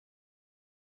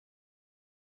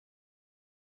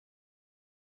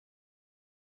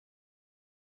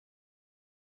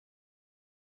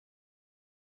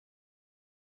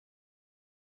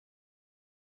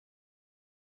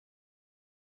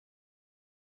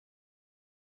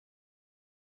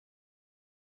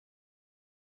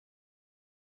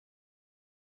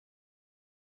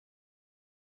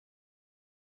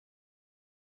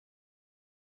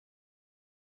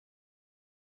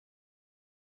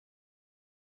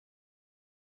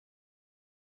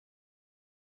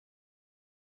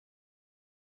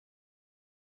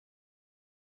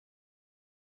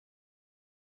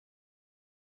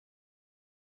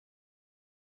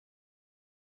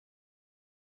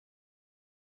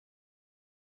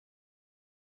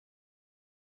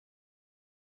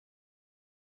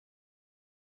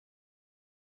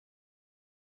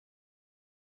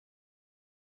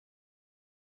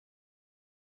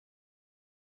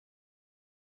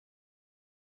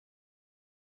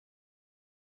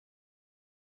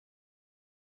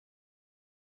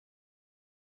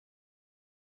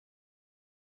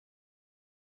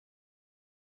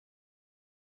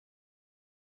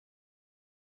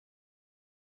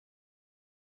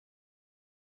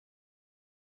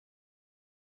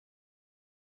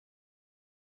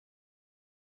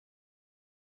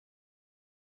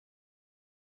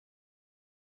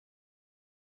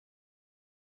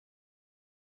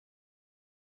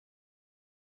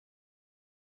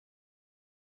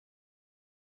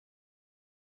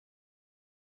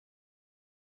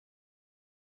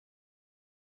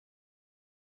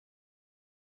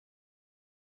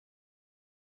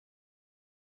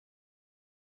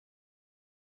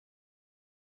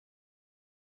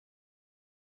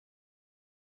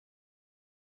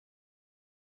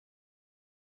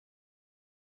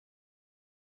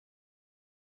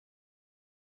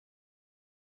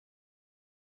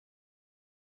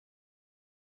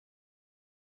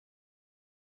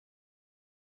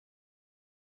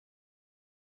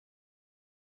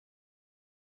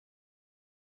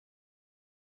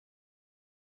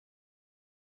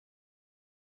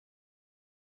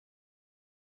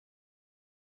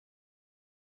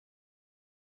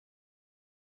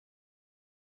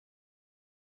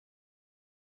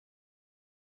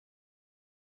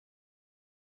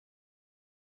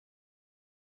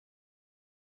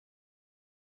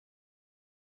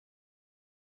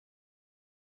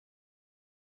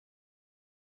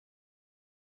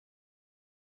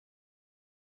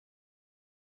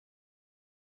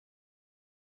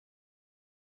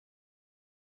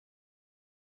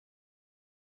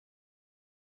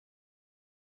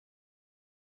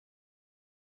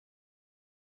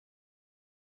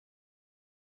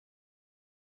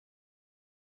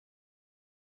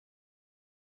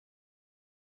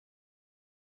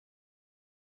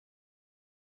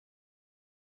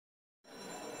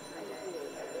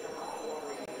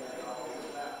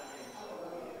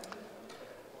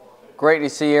Great to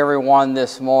see everyone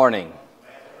this morning.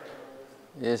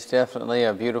 It is definitely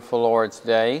a beautiful Lord's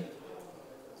Day.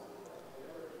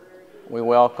 We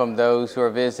welcome those who are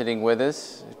visiting with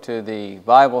us to the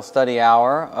Bible study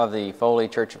hour of the Foley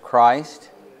Church of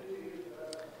Christ.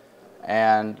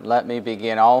 And let me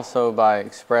begin also by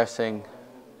expressing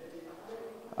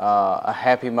a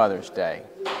happy Mother's Day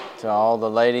to all the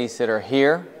ladies that are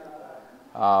here.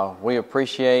 We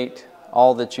appreciate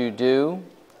all that you do,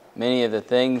 many of the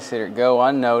things that go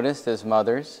unnoticed as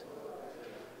mothers.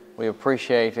 We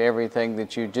appreciate everything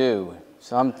that you do.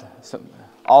 Some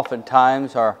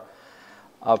oftentimes are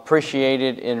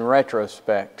appreciated in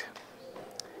retrospect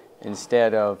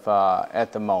instead of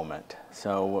at the moment.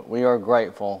 So we are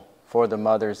grateful for the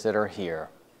mothers that are here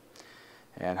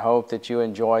and hope that you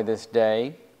enjoy this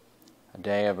day, a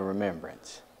day of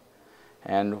remembrance.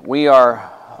 And we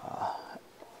are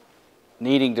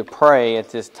needing to pray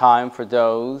at this time for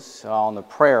those on the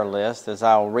prayer list, as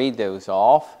I'll read those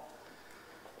off.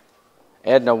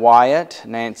 Edna Wyatt,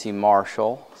 Nancy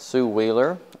Marshall, Sue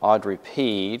Wheeler, Audrey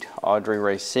Peed, Audrey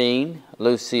Racine,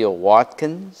 Lucille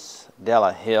Watkins,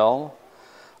 Della Hill,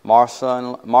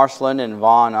 Marcelin and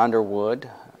Vaughn Underwood,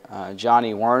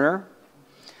 Johnny Werner,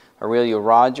 Aurelia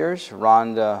Rogers,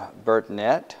 Rhonda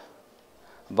Burtonette,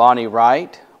 Bonnie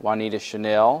Wright, Juanita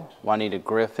Chanel, Juanita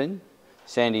Griffin,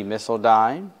 Sandy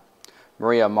Missildine,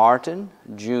 Maria Martin,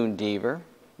 June Deaver,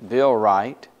 Bill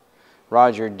Wright,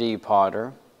 Roger D.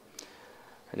 Potter,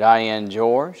 Diane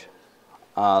George,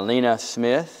 Lena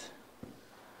Smith,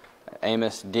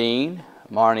 Amos Dean,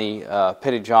 Marnie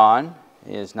Pettijohn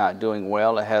is not doing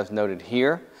well, it has noted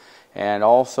here. And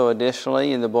also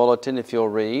additionally in the bulletin, if you'll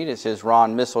read, it says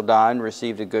Ron Missildine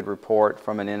received a good report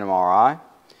from an MRI.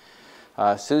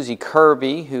 Susie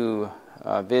Kirby, who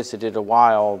visited a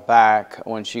while back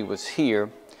when she was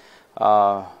here,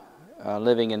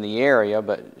 living in the area,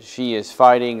 but she is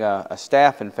fighting a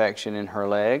staph infection in her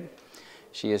leg.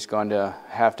 She is going to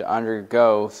have to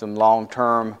undergo some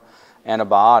long-term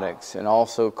antibiotics. And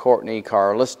also Courtney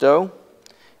Carlisto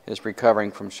is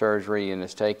recovering from surgery and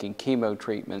is taking chemo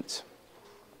treatments.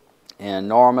 And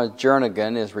Norma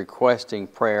Jernigan is requesting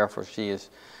prayer, for she is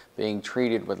being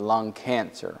treated with lung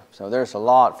cancer. So there's a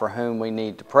lot for whom we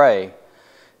need to pray,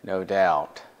 no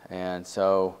doubt. And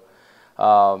so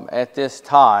at this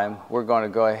time, we're going to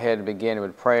go ahead and begin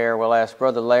with prayer. We'll ask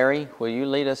Brother Larry, will you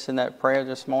lead us in that prayer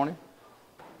this morning?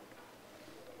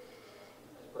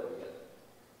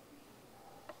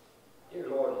 Dear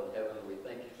Lord in heaven, we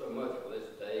thank you so much for this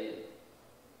day and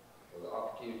for the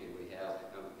opportunity we have to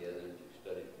come together and to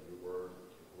study your word,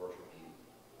 to worship you.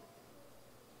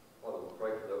 Father, we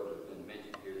pray for those who have been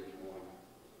mentioned here this morning,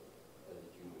 that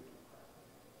you would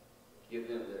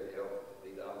give them their help to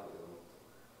be thy will.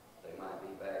 They might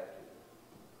be back to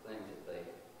things that they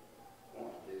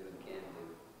want to do and can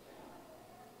do.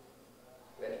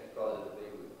 We ask you, Father, to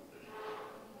be with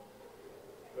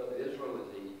Brother Israel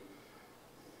as he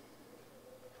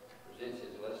presents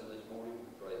his lesson this morning.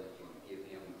 We pray that you would give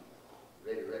him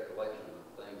ready recollection of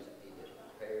the things that he has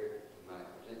prepared. You might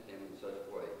present them in such a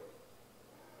way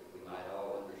that we might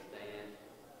all understand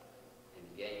and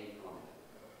gain from it.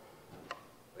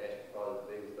 We ask you, Father, to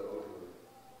be with those who are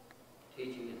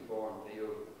teaching in foreign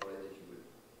fields. We pray that you would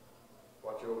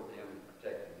watch over them and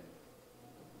protect them.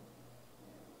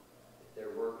 That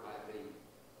their work might be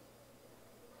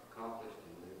accomplished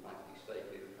and they might be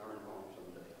safely returned home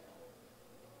someday.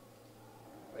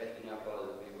 We ask you now,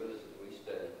 Father, to be with us as we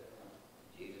study.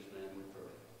 In Jesus' name we pray.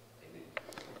 Amen.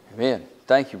 Amen.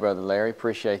 Thank you, Brother Larry.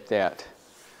 Appreciate that.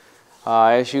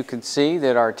 As you can see,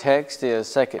 that our text is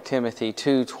 2 Timothy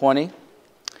 2:20.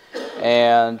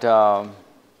 And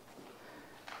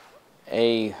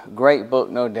a great book,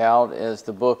 no doubt, is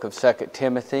the book of 2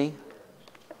 Timothy.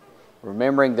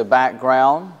 Remembering the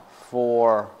background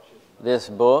for this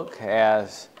book,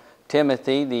 as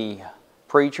Timothy, the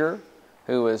preacher,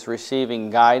 who is receiving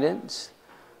guidance,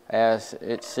 as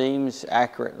it seems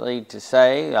accurately to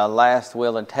say, a last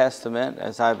will and testament,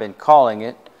 as I've been calling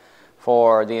it,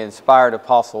 for the inspired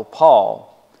apostle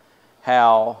Paul,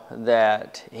 how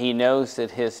that he knows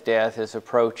that his death is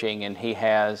approaching and he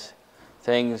has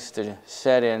things to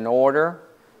set in order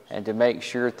and to make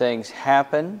sure things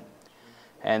happen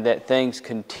and that things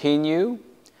continue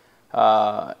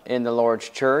in the Lord's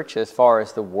church as far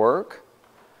as the work.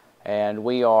 And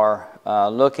we are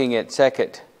looking at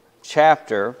second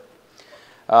chapter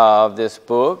of this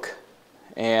book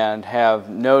and have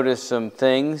noticed some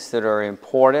things that are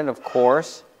important, of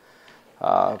course,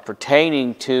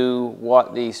 pertaining to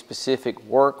what the specific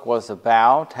work was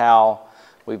about, how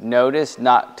we've noticed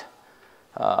not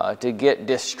to get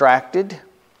distracted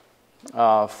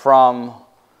from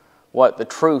what the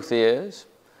truth is,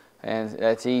 and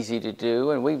that's easy to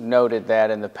do, and we've noted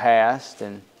that in the past,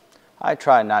 and I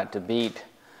try not to beat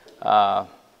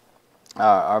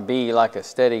or be like a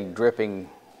steady dripping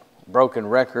broken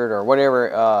record or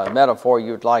whatever metaphor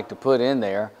you'd like to put in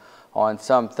there on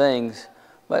some things.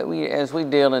 But as we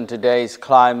deal in today's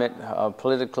climate,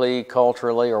 politically,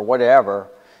 culturally, or whatever,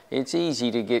 it's easy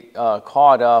to get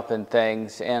caught up in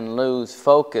things and lose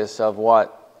focus of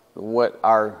what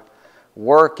our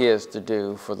work is to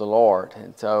do for the Lord.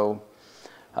 And so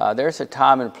there's a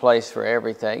time and place for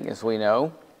everything, as we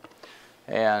know,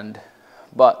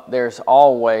 but there's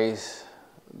always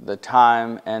the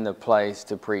time and the place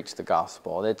to preach the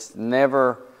gospel. It's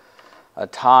never a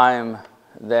time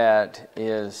that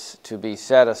is to be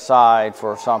set aside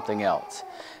for something else.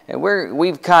 And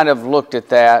we've kind of looked at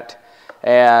that,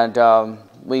 and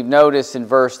we've noticed in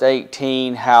verse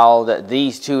 18 how that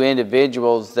these two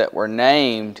individuals that were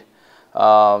named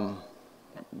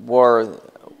were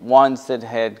ones that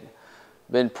had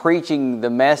been preaching the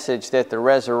message that the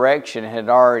resurrection had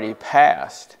already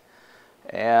passed,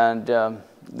 and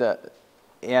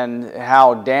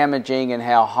how damaging and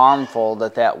how harmful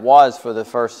that was for the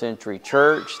first century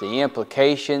church, the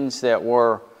implications that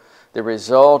were the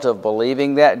result of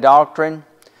believing that doctrine.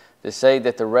 To say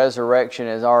that the resurrection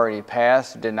has already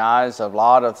passed denies a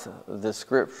lot of the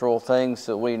scriptural things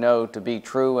that we know to be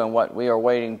true and what we are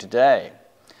waiting today.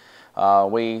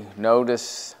 We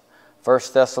notice 1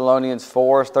 Thessalonians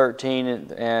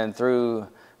 4:13 and through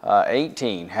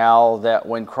 18, how that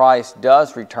when Christ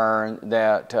does return,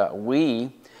 that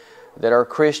we that are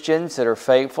Christians, that are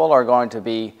faithful, are going to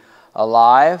be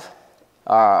alive,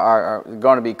 are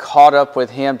going to be caught up with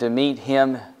Him to meet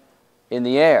Him in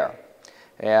the air.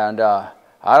 And I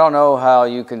don't know how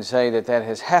you can say that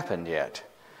has happened yet.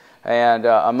 And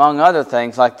among other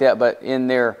things like that, but in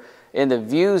the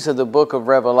views of the book of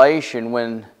Revelation,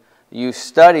 when you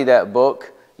study that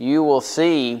book, you will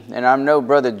see, and I know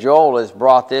Brother Joel has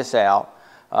brought this out,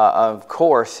 of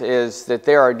course, is that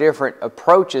there are different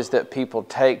approaches that people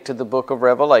take to the book of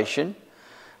Revelation.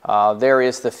 There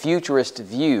is the futurist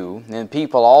view, and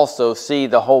people also see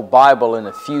the whole Bible in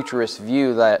a futurist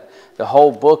view, that the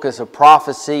whole book is a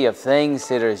prophecy of things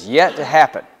that is yet to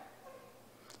happen,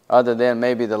 other than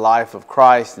maybe the life of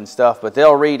Christ and stuff. But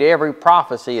they'll read every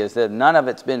prophecy as that none of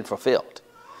it's been fulfilled.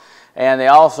 And they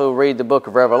also read the book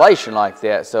of Revelation like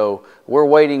that. So we're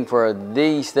waiting for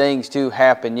these things to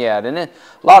happen yet. And a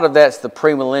lot of that's the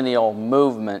premillennial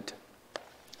movement.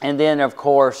 And then, of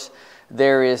course,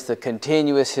 there is the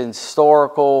continuous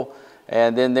historical,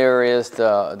 and then there is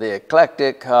the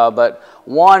eclectic. But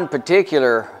one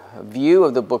particular view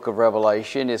of the book of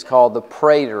Revelation is called the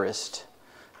preterist.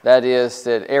 That is,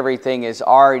 that everything is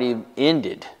already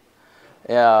ended.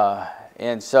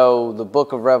 And so the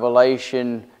book of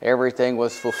Revelation, everything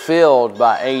was fulfilled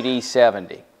by AD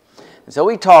 70. And so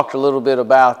we talked a little bit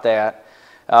about that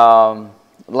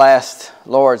last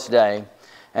Lord's Day.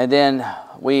 And then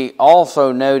we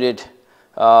also noted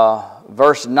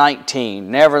verse 19,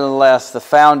 "Nevertheless, the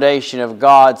foundation of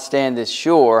God standeth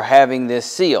sure, having this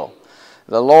seal.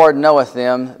 The Lord knoweth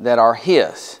them that are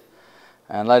His.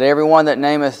 And let everyone that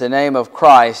nameth the name of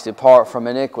Christ depart from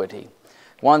iniquity."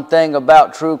 One thing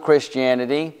about true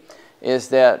Christianity is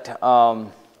that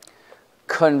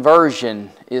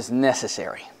conversion is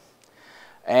necessary.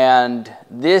 And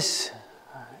this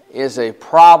is a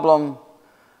problem,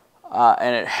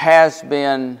 and it has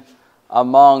been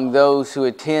among those who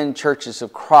attend churches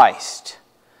of Christ,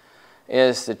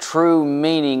 is the true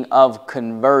meaning of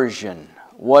conversion.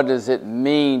 What does it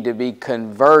mean to be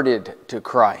converted to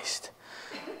Christ?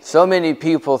 So many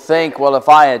people think, well, if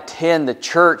I attend the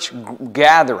church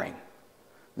gathering,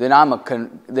 then I'm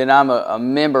a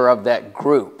member of that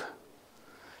group.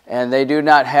 And they do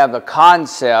not have a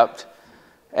concept,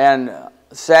 and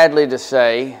sadly to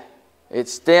say, it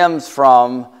stems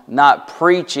from not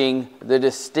preaching the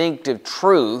distinctive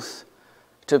truth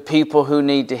to people who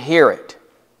need to hear it.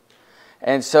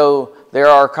 And so there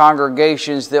are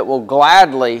congregations that will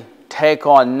gladly take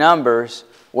on numbers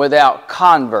without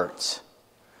converts.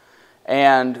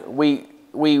 And we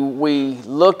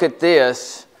look at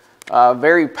this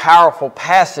very powerful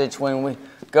passage when we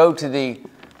go to the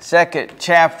second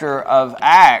chapter of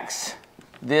Acts.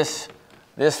 This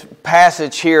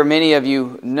passage here, many of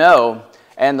you know,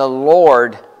 "And the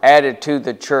Lord added to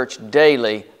the church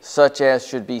daily such as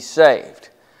should be saved."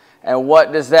 And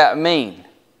what does that mean?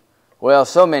 Well,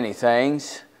 so many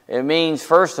things. It means,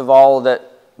 first of all, that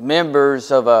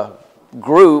members of a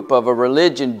group, of a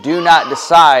religion, do not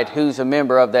decide who's a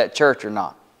member of that church or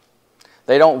not.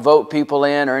 They don't vote people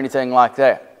in or anything like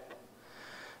that.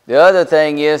 The other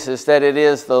thing is that it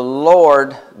is the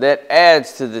Lord that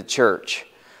adds to the church,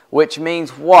 which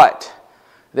means what?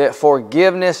 That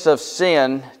forgiveness of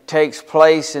sin takes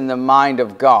place in the mind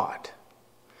of God.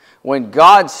 When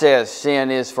God says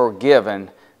sin is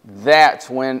forgiven, that's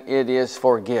when it is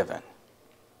forgiven.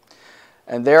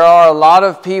 And there are a lot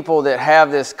of people that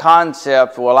have this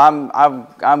concept, well,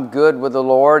 I'm good with the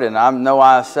Lord and I know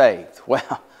I'm saved.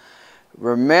 Well,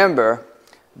 remember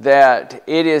that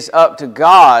it is up to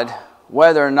God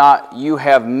whether or not you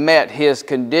have met His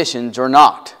conditions or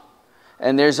not.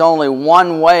 And there's only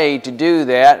one way to do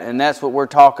that, and that's what we're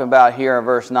talking about here in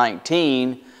verse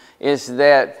 19, is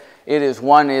that it is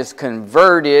one is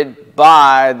converted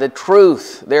by the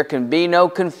truth. There can be no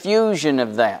confusion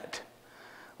of that.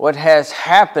 What has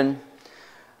happened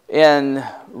in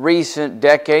recent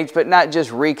decades, but not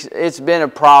just recent, it's been a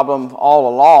problem all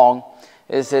along,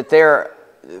 is that there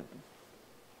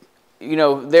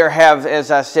have,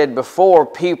 as I said before,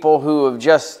 people who have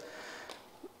just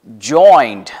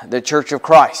joined the Church of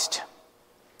Christ,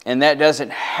 and that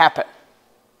doesn't happen.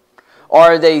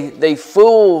 Or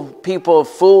people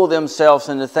fool themselves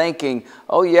into thinking,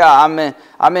 oh yeah,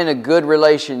 I'm in a good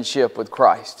relationship with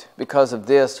Christ because of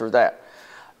this or that.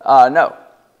 No.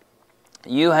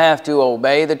 You have to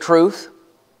obey the truth,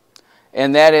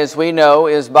 and that, as we know,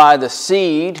 is by the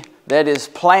seed that is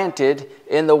planted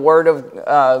in the Word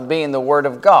of being the Word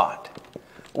of God,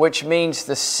 which means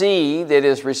the seed that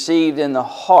is received in the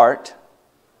heart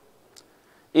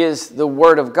is the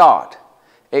Word of God.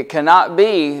 It cannot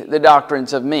be the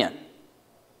doctrines of men.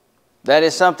 That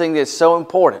is something that's so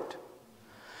important.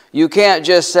 You can't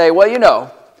just say,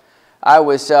 well, I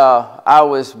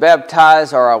was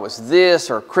baptized, or I was this,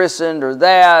 or christened, or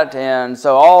that, and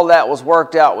so all that was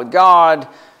worked out with God,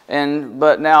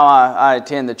 but now I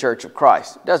attend the Church of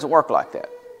Christ. It doesn't work like that.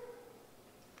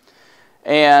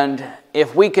 And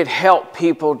if we could help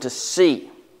people to see,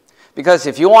 because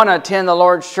if you want to attend the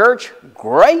Lord's church,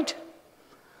 great.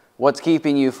 What's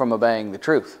keeping you from obeying the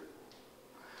truth?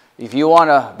 If you want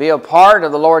to be a part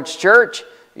of the Lord's church,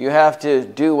 you have to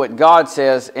do what God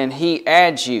says, and He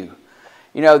adds you.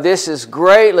 This is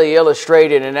greatly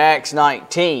illustrated in Acts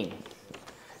 19.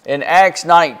 In Acts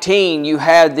 19, you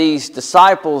had these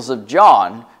disciples of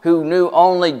John who knew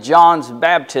only John's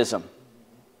baptism.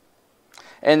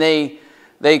 And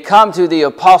they come to the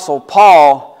Apostle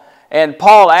Paul, and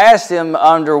Paul asked them,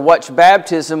 under which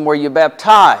baptism were you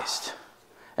baptized?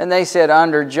 And they said,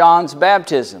 under John's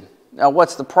baptism. Now,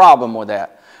 what's the problem with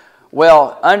that?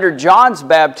 Well, under John's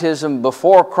baptism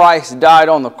before Christ died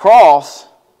on the cross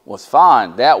was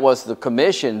fine. That was the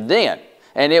commission then.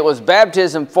 And it was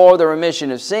baptism for the remission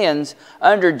of sins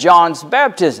under John's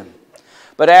baptism.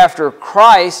 But after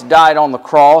Christ died on the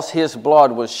cross, His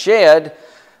blood was shed,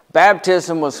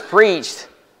 baptism was preached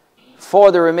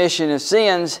for the remission of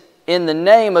sins in the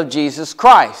name of Jesus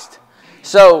Christ.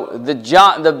 So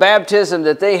the baptism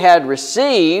that they had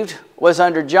received was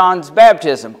under John's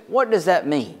baptism. What does that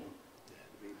mean?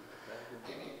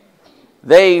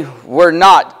 They were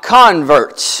not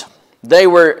converts. They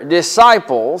were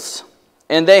disciples,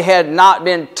 and they had not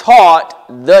been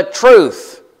taught the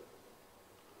truth.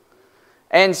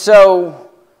 And so,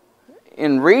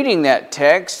 in reading that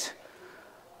text,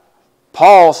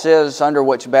 Paul says, under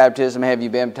which baptism have you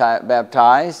been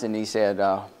baptized? And he said,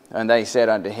 and they said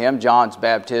unto him, John's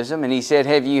baptism. And he said,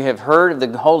 have you heard of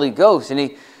the Holy Ghost? And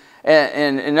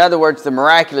in other words, the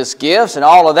miraculous gifts and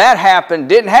all of that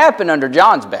didn't happen under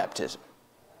John's baptism.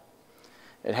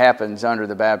 It happens under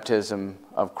the baptism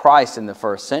of Christ in the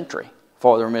first century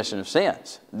for the remission of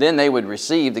sins. Then they would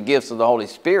receive the gifts of the Holy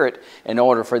Spirit in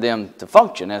order for them to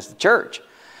function as the church.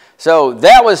 So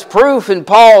that was proof in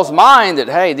Paul's mind that,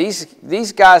 hey,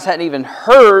 these guys hadn't even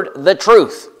heard the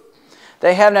truth.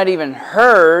 They have not even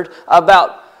heard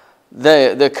about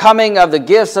the coming of the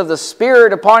gifts of the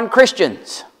Spirit upon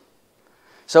Christians.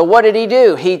 So what did he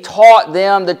do? He taught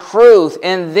them the truth,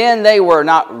 and then they were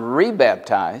not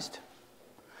rebaptized.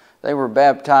 They were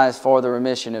baptized for the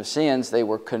remission of sins. They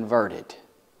were converted.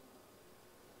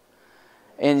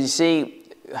 And you see,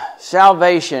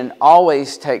 salvation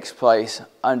always takes place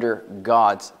under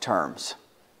God's terms.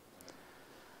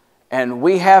 And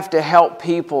we have to help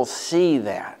people see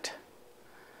that.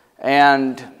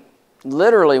 And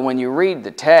literally, when you read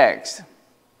the text,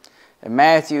 in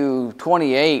Matthew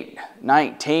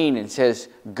 28:19, it says,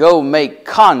 go make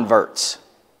converts,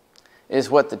 is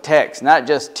what the text, not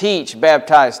just teach,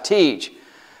 baptize, teach.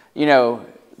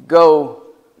 Go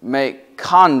make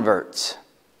converts.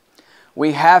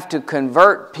 We have to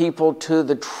convert people to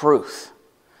the truth.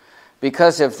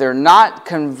 Because if they're not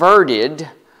converted,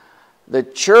 the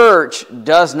church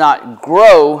does not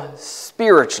grow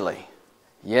spiritually.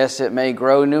 Yes, it may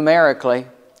grow numerically.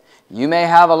 You may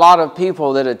have a lot of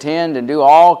people that attend and do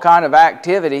all kind of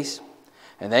activities,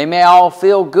 and they may all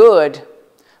feel good.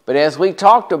 But as we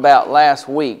talked about last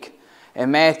week in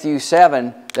Matthew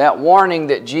 7, that warning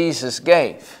that Jesus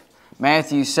gave,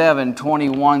 Matthew 7,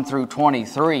 21 through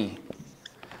 23,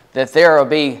 that there will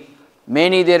be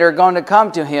many that are going to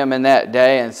come to Him in that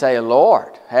day and say,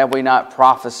 Lord, have we not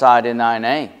prophesied in Thy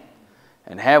name?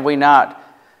 And have we not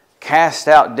cast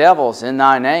out devils in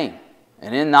Thy name?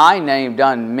 And in Thy name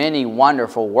done many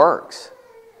wonderful works.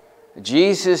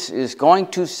 Jesus is going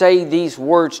to say these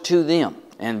words to them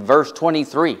in verse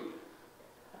 23.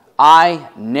 I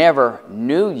never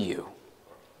knew you.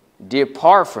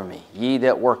 Depart from me, ye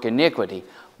that work iniquity.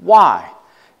 Why?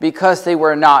 Because they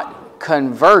were not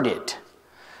converted.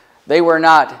 They were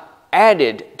not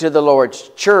added to the Lord's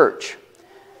church.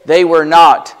 They were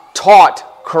not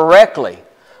taught correctly.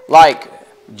 Like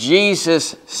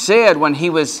Jesus said when He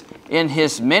was in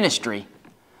His ministry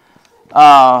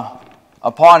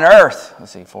upon earth,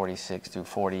 let's see, 46 through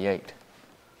 48,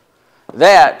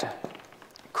 that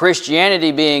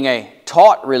Christianity being a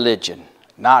taught religion,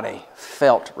 not a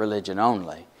felt religion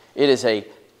only. It is a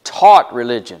taught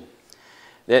religion.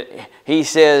 That He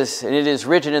says, and it is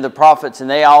written in the prophets, and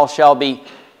they all shall be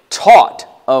taught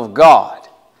of God.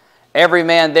 Every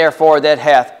man therefore that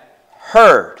hath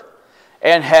heard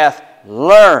and hath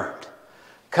learned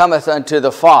cometh unto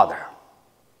the Father.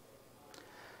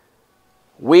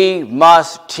 We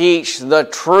must teach the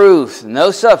truth,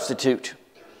 no substitute.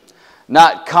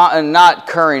 Not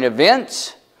current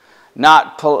events,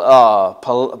 not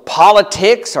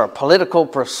politics or political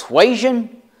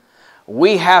persuasion.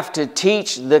 We have to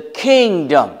teach the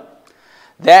kingdom.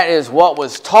 That is what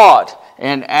was taught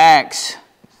in Acts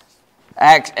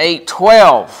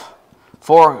 8:12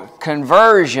 for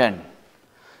conversion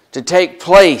to take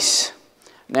place.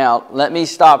 Now, let me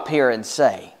stop here and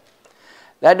say,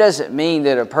 that doesn't mean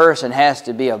that a person has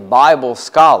to be a Bible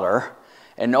scholar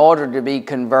in order to be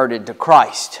converted to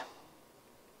Christ.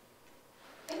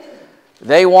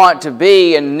 They want to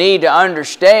be and need to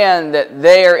understand that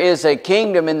there is a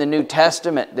kingdom in the New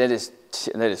Testament that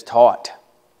is taught.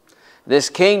 This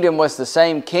kingdom was the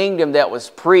same kingdom that was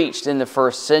preached in the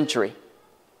first century.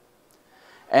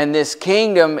 And this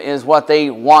kingdom is what they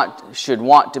should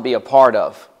want to be a part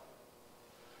of.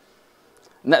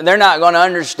 They're not going to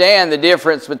understand the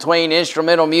difference between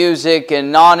instrumental music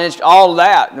and all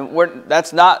that.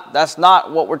 That's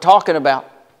not what we're talking about.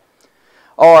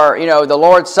 Or, the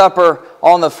Lord's Supper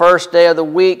on the first day of the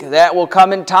week, that will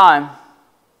come in time.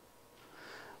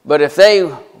 But if they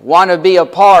want to be a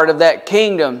part of that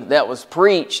kingdom that was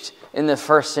preached in the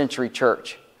first century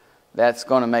church, that's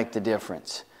going to make the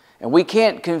difference. And we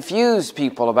can't confuse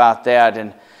people about that.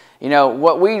 And,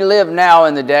 what we live now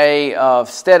in the day of,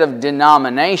 instead of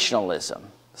denominationalism,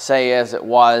 say as it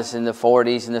was in the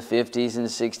 40s and the 50s and the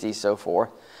 60s, so forth,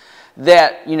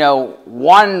 that,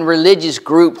 one religious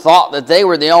group thought that they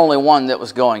were the only one that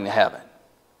was going to heaven.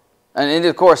 And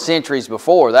of course, centuries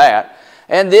before that.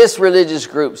 And this religious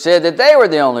group said that they were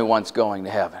the only ones going to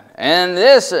heaven. And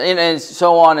this, and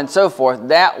so on and so forth.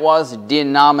 That was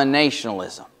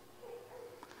denominationalism.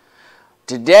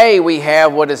 Today we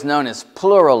have what is known as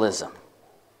pluralism.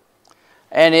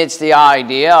 And it's the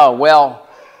idea, well,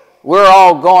 we're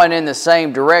all going in the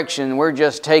same direction. We're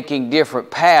just taking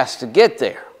different paths to get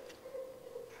there.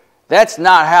 That's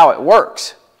not how it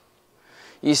works.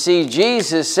 You see,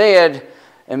 Jesus said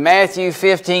in Matthew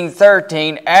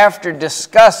 15:13, after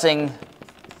discussing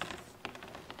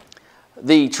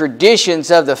the traditions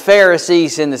of the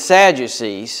Pharisees and the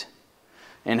Sadducees,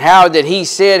 and how that He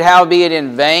said, howbeit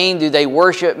in vain do they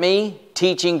worship me,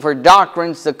 teaching for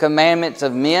doctrines the commandments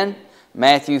of men,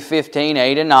 Matthew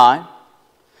 15:8 and 9.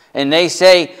 And they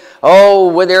say, oh,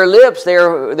 with their lips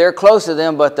they're close to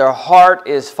them, but their heart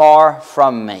is far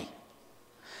from me.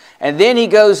 And then He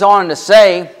goes on to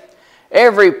say,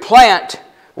 every plant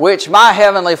which my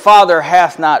heavenly Father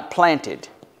hath not planted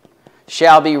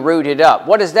shall be rooted up.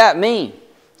 What does that mean?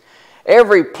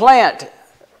 Every plant,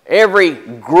 every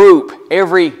group,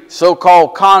 every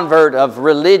so-called convert of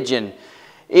religion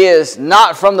is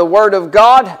not from the Word of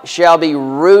God shall be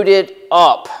rooted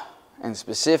up. And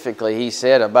specifically, He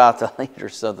said about the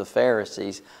leaders of the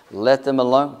Pharisees, let them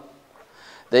alone.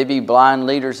 They be blind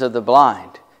leaders of the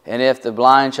blind. And if the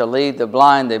blind shall lead the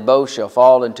blind, they both shall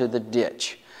fall into the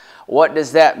ditch. What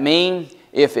does that mean?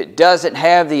 If it doesn't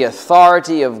have the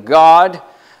authority of God,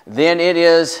 then it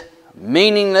is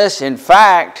meaningless. In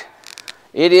fact,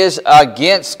 it is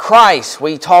against Christ.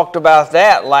 We talked about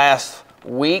that last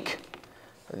week.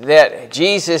 that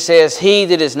Jesus says, he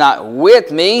that is not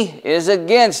with me is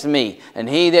against me, and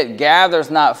he that gathereth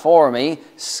not for me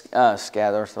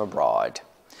scattereth abroad.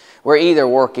 We're either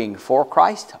working for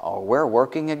Christ or we're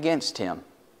working against him.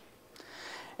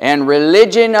 And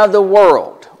religion of the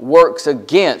world works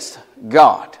against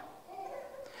God.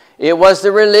 It was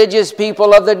the religious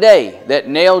people of the day that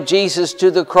nailed Jesus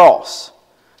to the cross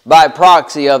by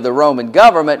proxy of the Roman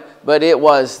government, but it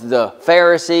was the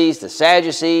Pharisees, the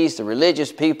Sadducees, the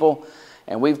religious people,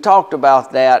 and we've talked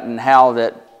about that and how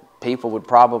that people would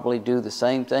probably do the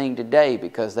same thing today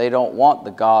because they don't want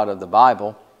the God of the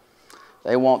Bible.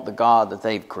 They want the God that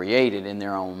they've created in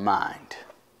their own mind.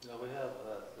 Now we have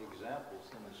examples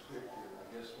in the Scripture.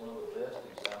 I guess one of the best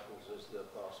examples is the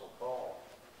Apostle Paul.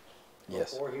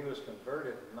 Yes. Before he was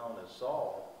converted and known as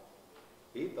Saul,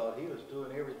 he thought he was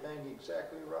doing everything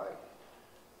exactly right.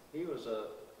 He was a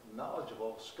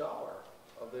knowledgeable scholar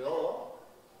of the old law.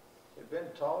 He'd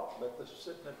been taught, but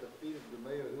sitting at the feet of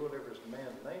Gamaliel, whoever his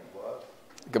man's name was.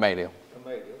 Gamaliel.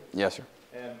 Gamaliel. Yes, sir.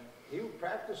 And he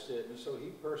practiced it, and so he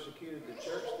persecuted the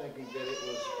church thinking that it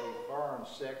was a foreign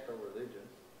sect or religion.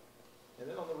 And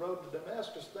then on the road to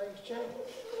Damascus, things changed.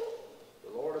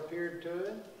 The Lord appeared to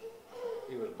him.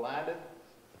 He was blinded,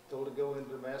 told to go into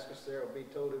Damascus there, and he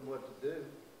told him what to do.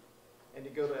 And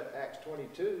you go to Acts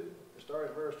 22, start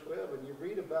at verse 12, and you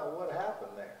read about what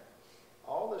happened there.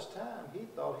 All this time, he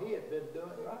thought he had been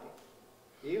doing right.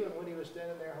 Even when he was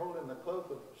standing there holding the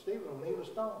cloak of Stephen when he was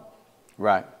stoned.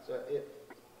 Right. So it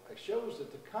shows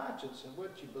that the conscience and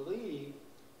what you believe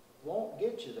won't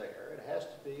get you there. It has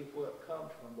to be what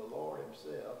comes from the Lord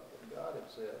himself, from God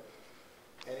himself.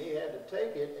 And he had to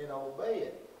take it and obey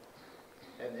it.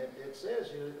 And it says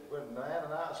here, when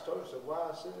Ananias told us,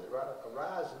 why said it, right?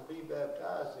 Arise and be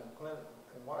baptized and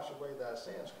wash away thy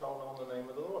sins, calling on the name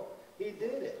of the Lord. He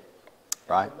did it.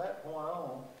 Right. And from that point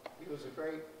on, he was a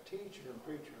great teacher and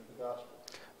preacher of the gospel.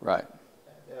 Right.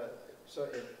 And, so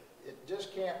it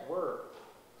just can't work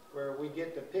where we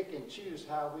get to pick and choose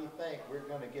how we think we're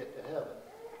going to get to heaven.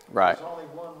 Right. There's only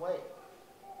one way.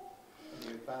 And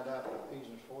you find out in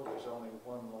Ephesians 4, there's only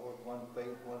one Lord, one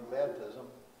faith, one baptism.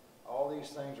 All these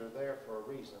things are there for a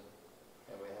reason,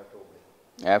 and we have to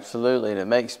obey. Absolutely, and it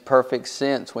makes perfect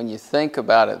sense when you think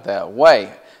about it that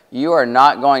way. You are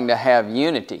not going to have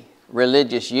unity,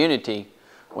 religious unity,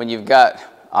 when you've got,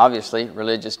 obviously,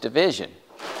 religious division.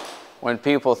 When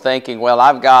people thinking, well,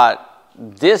 I've got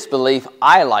this belief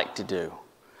I like to do,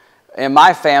 and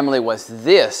my family was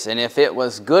this, and if it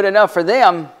was good enough for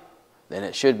them, then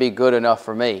it should be good enough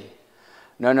for me.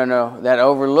 No, no, no, that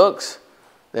overlooks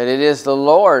that it is the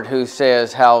Lord who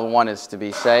says how one is to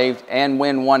be saved, and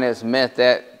when one has met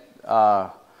that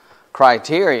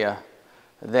criteria,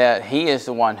 that he is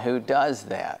the one who does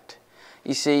that.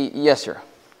 You see, yes, sir. I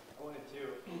wanted to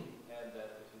add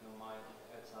that, if you don't mind,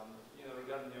 add some,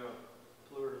 regarding your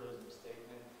pluralism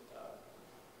statement,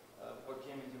 what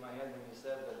came into my head when you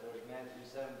said that there's Matthew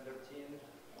 7:13.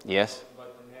 Yes.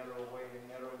 But the narrow way, the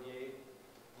narrow gate,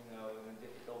 and the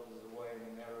difficult is the way, and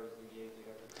the narrow is the gate. You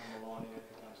have to come along, you have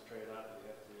to come straight up, you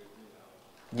have to,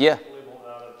 Yeah. live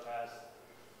without a pass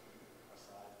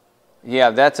aside.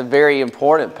 Yeah, that's a very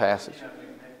important passage.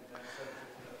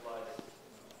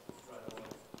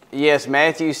 Yes,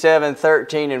 Matthew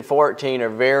 7:13 and 14 are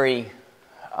very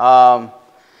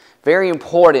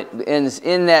important.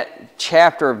 In that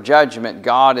chapter of judgment,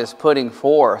 God is putting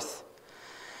forth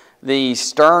the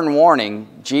stern warning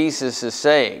Jesus is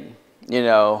saying,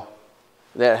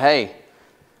 that, hey,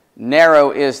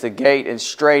 narrow is the gate and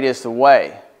straight is the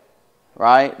way,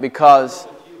 right? Because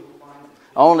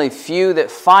only few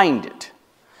that find it.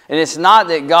 And it's not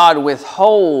that God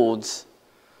withholds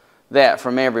that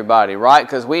from everybody, right?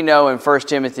 Because we know in 1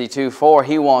 Timothy 2:4,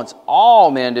 he wants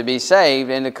all men to be saved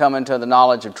and to come into the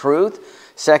knowledge of truth.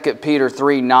 2 Peter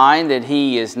 3:9, that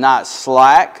he is not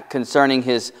slack concerning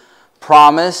his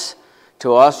promise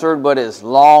to usward, but is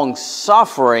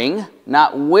long-suffering,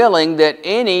 not willing that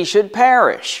any should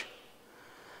perish.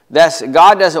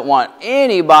 God doesn't want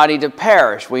anybody to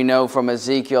perish. We know from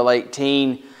Ezekiel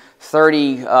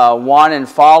 18:31 and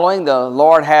following, the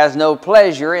Lord has no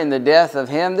pleasure in the death of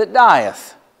him that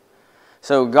dieth.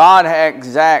 So God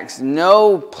exacts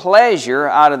no pleasure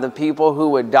out of the people who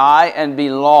would die and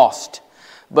be lost.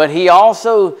 But he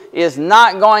also is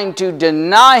not going to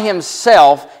deny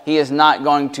himself. He is not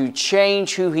going to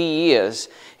change who he is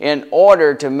in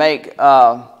order to make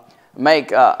a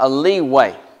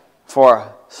leeway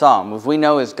for some. As we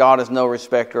know, as God is no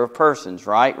respecter of persons,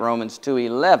 right? Romans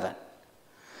 2:11.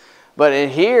 But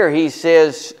here he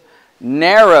says,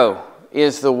 narrow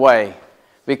is the way,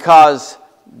 because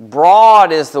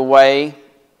broad is the way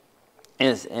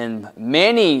and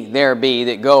many there be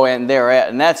that go in thereat,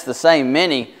 and that's the same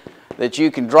many that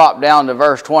you can drop down to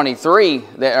verse 23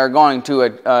 that are going to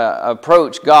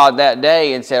approach God that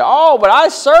day and say, oh, but I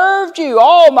served you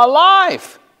all my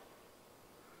life.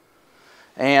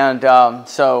 And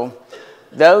so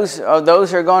those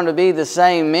are going to be the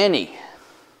same many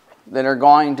that are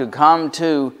going to come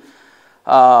to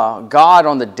God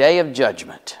on the day of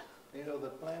judgment. You know, the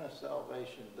plan of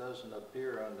salvation doesn't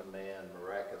appear unto man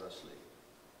miraculously.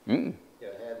 It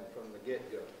hadn't from the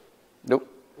get-go. Nope.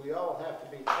 We all have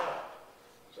to be taught.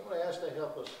 Somebody has to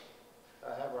help us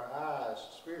have our eyes,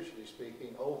 spiritually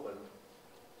speaking, open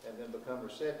and then become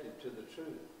receptive to the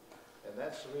truth. And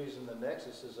that's the reason the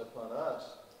nexus is upon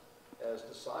us as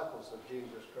disciples of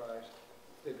Jesus Christ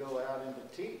to go out and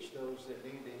to teach those that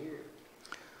need to hear.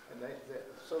 And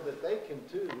so that they can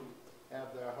too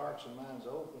have their hearts and minds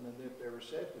open, and if they're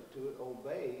receptive to it,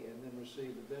 obey and then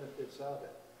receive the benefits of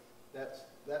it.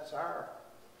 That's our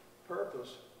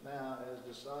purpose now as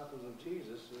disciples of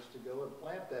Jesus, is to go and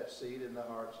plant that seed in the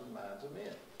hearts and minds of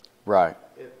men. Right.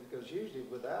 Because usually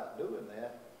without doing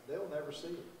that, they'll never see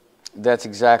it. That's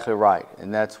exactly right.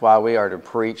 And that's why we are to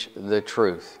preach the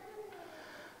truth.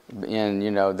 And,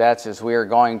 you know, that's as we are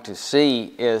going to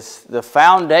see is the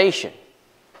foundation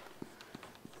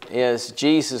is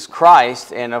Jesus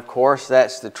Christ. And, of course,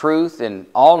 that's the truth. And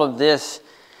all of this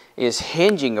is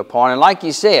hinging upon. And like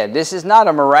you said, this is not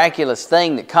a miraculous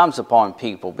thing that comes upon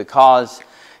people because,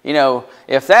 you know,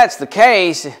 if that's the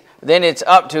case, then it's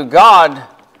up to God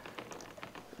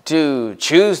to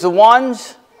choose the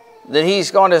ones that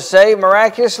He's going to save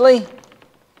miraculously?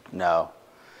 No,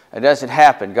 it doesn't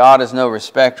happen. God is no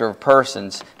respecter of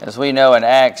persons. As we know in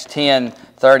Acts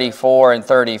 10:34 and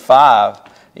 35,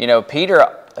 you know,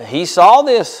 Peter, he saw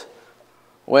this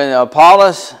when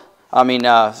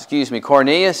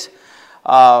Cornelius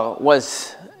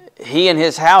was, he and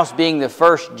his house being the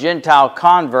first Gentile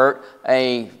convert,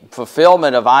 a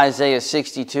fulfillment of Isaiah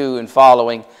 62 and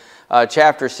following,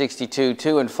 chapter 62,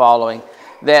 2 and following,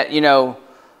 that, you know,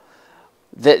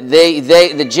 that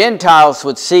the Gentiles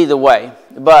would see the way.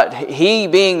 But he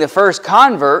being the first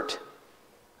convert,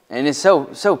 and it's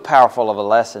so powerful of a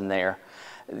lesson there,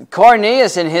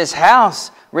 Cornelius in his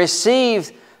house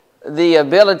received the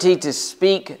ability to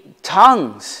speak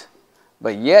tongues.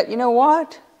 But yet, you know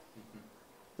what?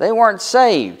 They weren't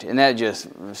saved. And that just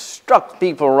struck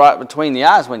people right between the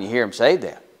eyes when you hear them say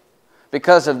that.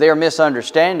 Because of their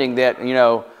misunderstanding that, you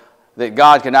know, that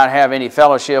God could not have any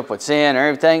fellowship with sin or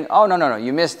everything. Oh, no.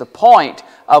 You missed the point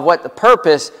of what the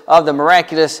purpose of the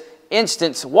miraculous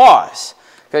instance was.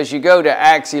 Because you go to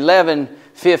Acts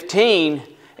 11:15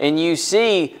 and you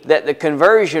see that the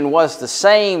conversion was the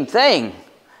same thing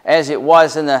as it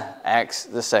was in the Acts,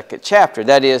 the 2nd chapter.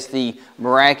 That is the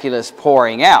miraculous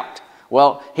pouring out.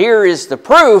 Well, here is the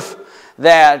proof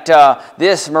that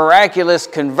this miraculous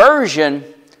conversion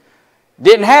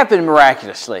didn't happen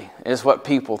miraculously, is what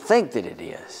people think that it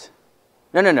is.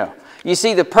 No. You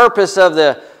see, the purpose of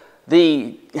the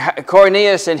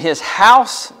Cornelius and his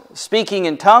house speaking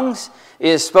in tongues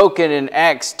is spoken in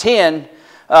Acts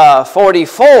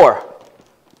 10:44.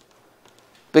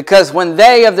 Because when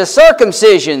they of the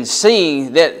circumcision see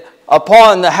that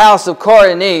upon the house of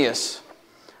Cornelius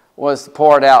was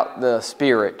poured out the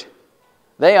Spirit,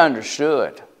 they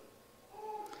understood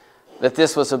that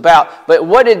this was about. But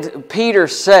what did Peter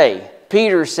say?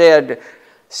 Peter said,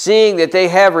 seeing that they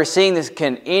have received this,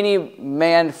 can any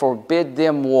man forbid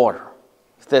them water,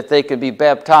 that they could be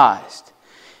baptized?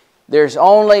 There's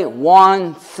only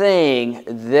one thing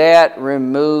that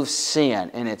removes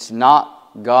sin, and it's not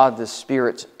God the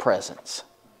Spirit's presence.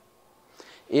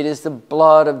 It is the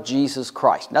blood of Jesus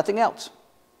Christ. Nothing else.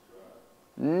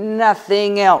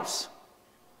 Nothing else.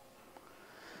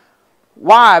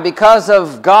 Why? Because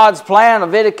of God's plan,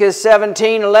 Leviticus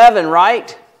 17:11,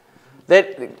 right?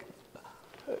 That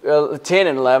 10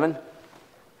 and 11.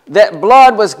 That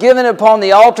blood was given upon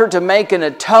the altar to make an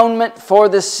atonement for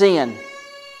the sin.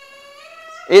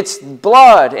 It's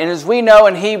blood. And as we know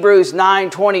in Hebrews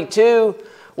 9:22,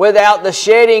 without the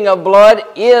shedding of blood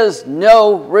is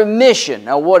no remission.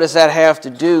 Now what does that have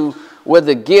to do with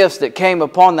the gifts that came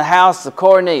upon the house of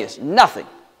Cornelius? Nothing.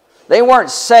 They weren't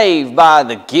saved by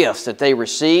the gifts that they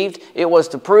received. It was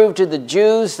to prove to the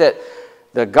Jews that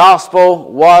the gospel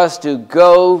was to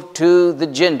go to the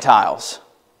Gentiles.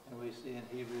 And we see in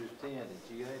Hebrews 10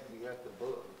 that you got the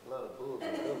blood of bulls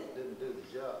and goats didn't do the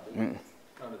job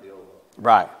under the old law.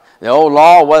 Right. The old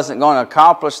law wasn't going to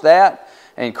accomplish that.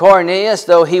 And Cornelius,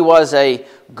 though he was a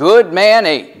good man,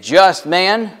 a just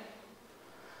man,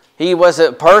 He was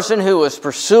a person who was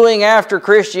pursuing after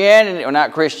Christianity, or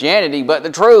not Christianity, but the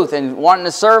truth, and wanting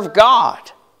to serve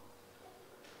God.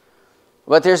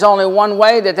 But there's only one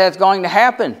way that that's going to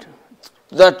happen.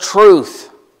 The truth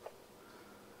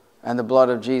and the blood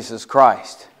of Jesus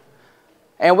Christ.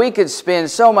 And we could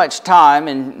spend so much time,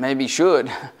 and maybe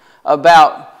should,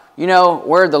 about,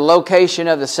 where the location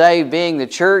of the saved being the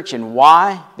church, and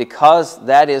why? Because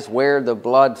that is where the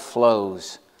blood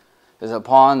flows, is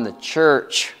upon the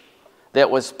church that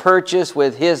was purchased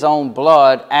with His own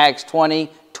blood, Acts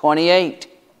 20:28.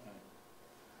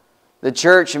 The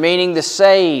church meaning the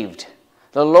saved.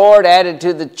 The Lord added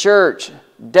to the church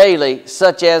daily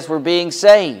such as were being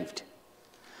saved.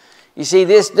 You see,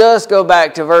 this does go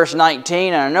back to verse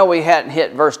 19, and I know we hadn't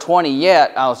hit verse 20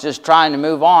 yet. I was just trying to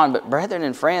move on, but brethren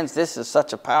and friends, this is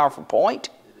such a powerful point.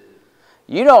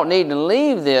 You don't need to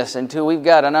leave this until we've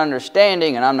got an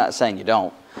understanding, and I'm not saying you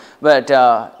don't, but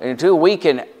until we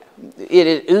can,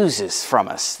 it oozes from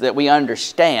us that we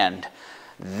understand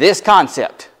this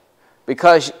concept.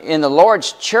 Because in the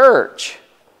Lord's church,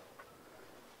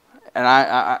 and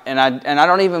I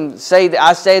don't even say that,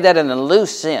 I say that in a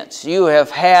loose sense. You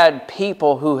have had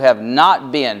people who have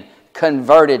not been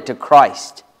converted to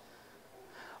Christ.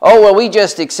 Oh, well, we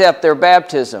just accept their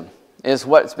baptism, is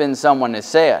what's been someone has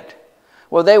said.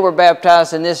 Well, they were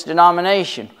baptized in this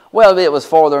denomination. Well, it was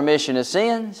for the remission of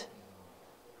sins.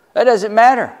 That doesn't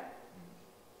matter.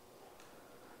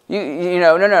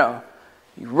 No.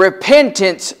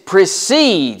 Repentance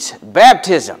precedes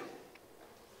baptism.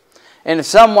 And if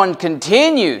someone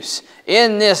continues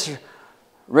in this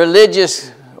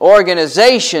religious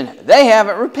organization, they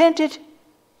haven't repented.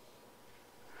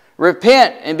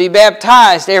 Repent and be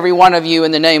baptized, every one of you,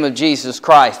 in the name of Jesus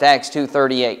Christ, Acts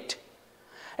 2:38.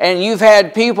 And you've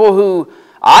had people who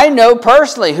I know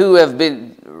personally who have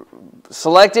been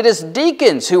selected as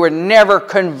deacons who were never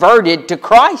converted to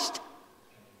Christ.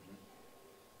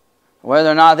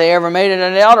 Whether or not they ever made it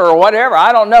an elder or whatever,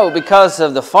 I don't know, because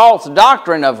of the false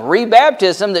doctrine of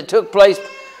rebaptism that took place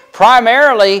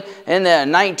primarily in the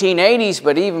 1980s,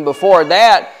 but even before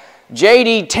that,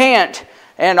 J.D. Tant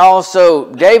and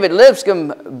also David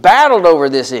Lipscomb battled over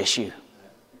this issue.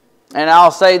 And I'll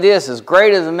say this, as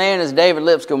great as a man as David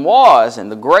Lipscomb was,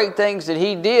 and the great things that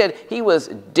he did, he was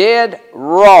dead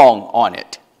wrong on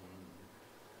it.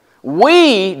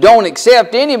 We don't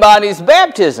accept anybody's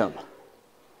baptism.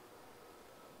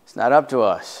 It's not up to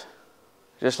us.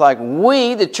 Just like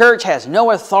the church has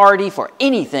no authority for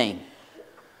anything.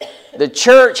 The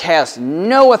church has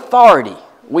no authority.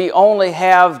 We only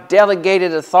have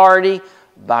delegated authority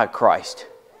by Christ.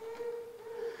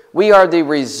 We are the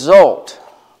result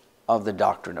of the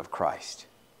doctrine of Christ.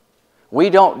 We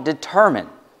don't determine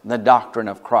the doctrine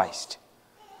of Christ.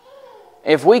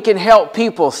 If we can help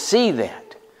people see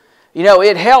that,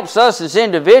 it helps us as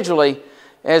individually.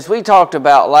 As we talked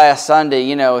about last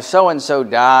Sunday, so-and-so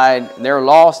died, they're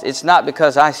lost. It's not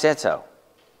because I said so.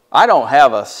 I don't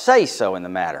have a say-so in the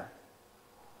matter.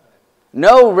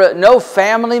 No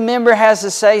family member has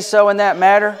a say-so in that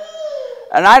matter.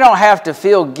 And I don't have to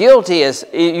feel guilty,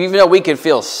 even though we can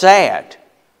feel sad.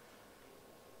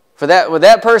 When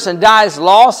that person dies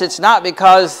lost, it's not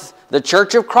because the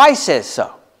Church of Christ says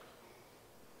so.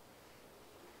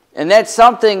 And that's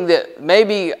something that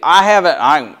maybe I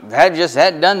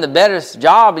hadn't done the best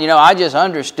job. I just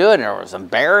understood and I was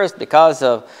embarrassed because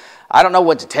of, I don't know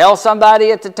what to tell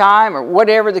somebody at the time or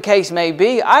whatever the case may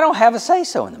be. I don't have a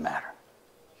say-so in the matter.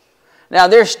 Now,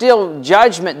 there's still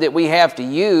judgment that we have to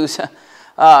use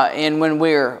when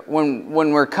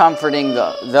we're comforting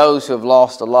those who have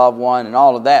lost a loved one and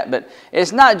all of that. But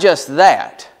it's not just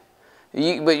that.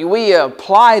 But we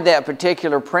apply that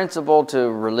particular principle to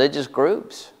religious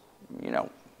groups.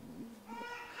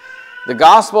 The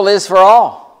gospel is for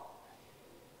all.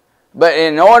 But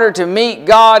in order to meet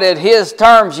God at His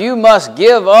terms, you must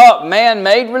give up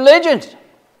man-made religions.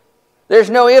 There's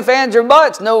no ifs, ands, or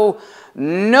buts, no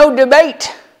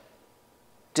debate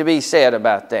to be said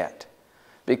about that.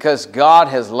 Because God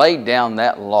has laid down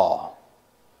that law.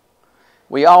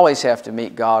 We always have to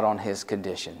meet God on His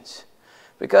conditions.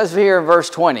 Because here in verse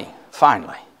 20,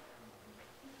 finally,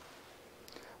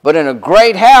 but in a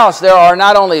great house there are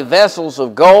not only vessels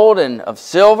of gold and of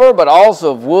silver, but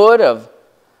also of wood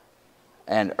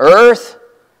and earth,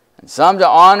 and some to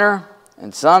honor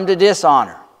and some to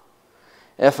dishonor.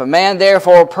 If a man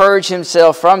therefore purge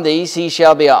himself from these, he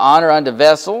shall be an honor unto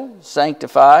vessel, a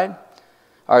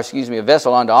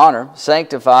vessel unto honor,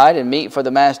 sanctified and meet for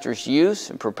the master's use,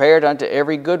 and prepared unto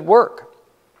every good work.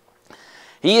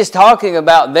 He is talking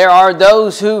about there are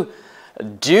those who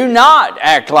do not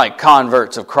act like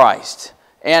converts of Christ.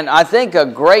 And I think a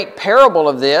great parable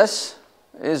of this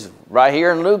is right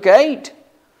here in Luke 8.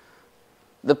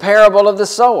 The parable of the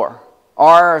sower,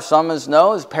 or some as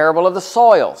know as parable of the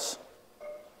soils.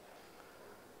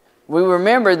 We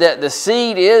remember that the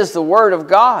seed is the Word of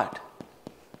God.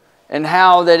 And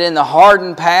how that in the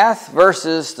hardened path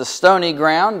versus the stony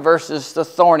ground versus the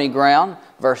thorny ground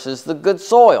versus the good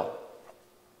soil.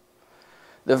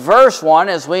 The verse 1,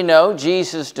 as we know,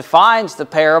 Jesus defines the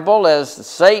parable as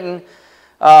Satan.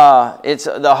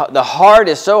 The heart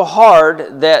is so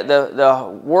hard that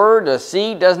the word, the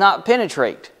seed, does not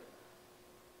penetrate.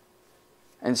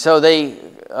 And so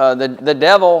the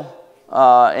devil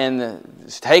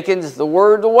has taken the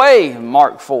word away,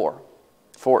 Mark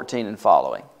 4:14 and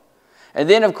following. And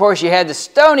then, of course, you had the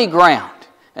stony ground.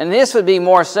 And this would be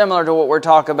more similar to what we're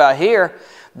talking about here.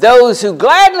 Those who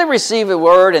gladly receive the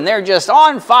word and they're just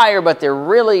on fire, but they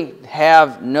really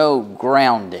have no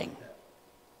grounding.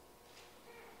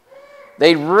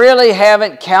 They really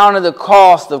haven't counted the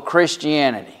cost of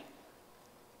Christianity.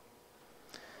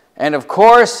 And of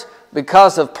course,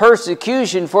 because of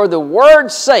persecution for the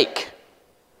word's sake,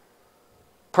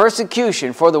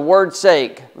 persecution for the word's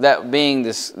sake, that being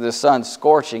the sun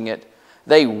scorching it,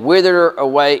 they wither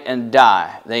away and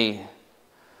die.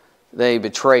 They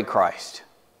betray Christ.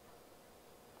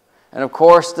 And of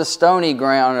course, the stony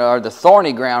ground, or the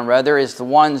thorny ground rather, is the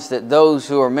ones that those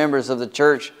who are members of the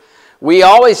church, we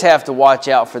always have to watch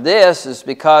out for this, is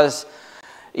because,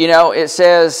 you know, it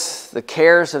says the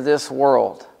cares of this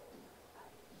world,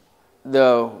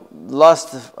 the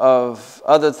lust of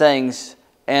other things,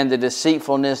 and the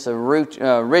deceitfulness of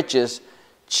riches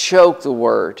choke the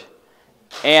word.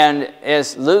 And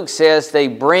as Luke says, they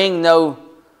bring no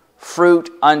fruit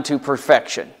unto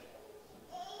perfection.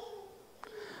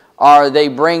 Or they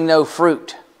bring no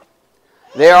fruit.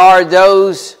 There are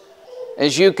those,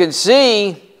 as you can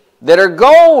see, that are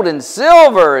gold and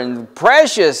silver and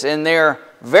precious, and they're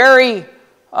very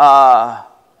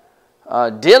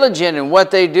diligent in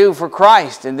what they do for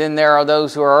Christ. And then there are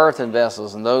those who are earthen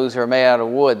vessels and those who are made out of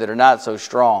wood that are not so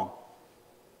strong.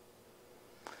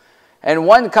 And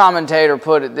one commentator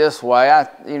put it this way, I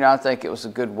think it was a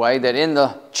good way, that in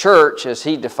the church, as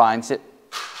he defines it,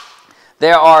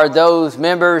 there are those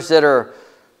members that are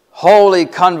wholly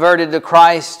converted to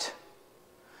Christ,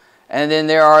 and then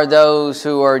there are those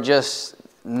who are just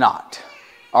not,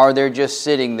 or they're just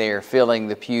sitting there filling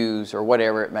the pews or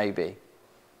whatever it may be.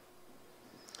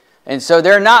 And so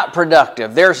they're not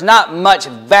productive. There's not much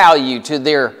value to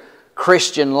their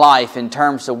Christian life in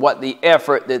terms of what the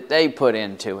effort that they put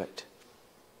into it.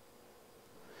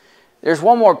 There's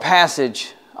one more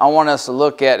passage I want us to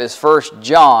look at, is 1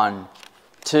 John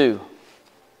 2.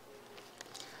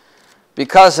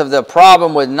 Because of the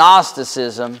problem with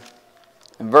Gnosticism,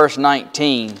 in verse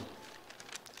 19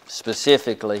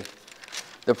 specifically,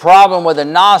 the problem with the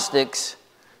Gnostics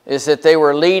is that they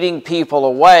were leading people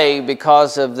away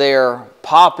because of their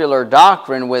popular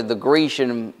doctrine with the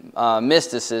Grecian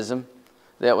mysticism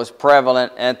that was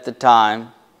prevalent at the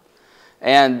time.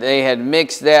 And they had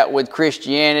mixed that with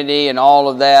Christianity and all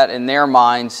of that in their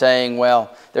mind, saying,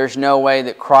 well, there's no way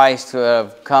that Christ could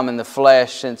have come in the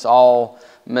flesh, since all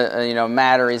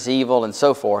matter is evil and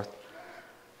so forth.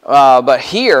 But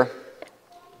here,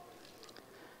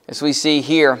 as we see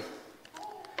here,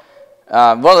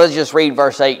 let's just read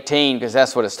verse 18, because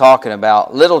that's what it's talking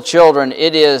about. Little children,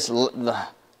 it is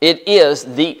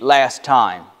the last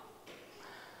time.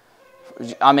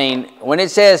 I mean, when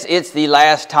it says it's the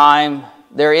last time,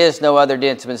 there is no other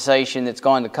dispensation that's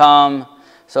going to come.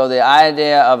 So the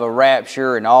idea of a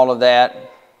rapture and all of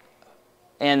that,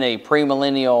 and the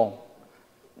premillennial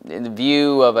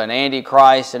view of an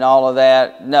antichrist and all of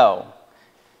that, no.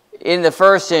 In the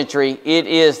first century, it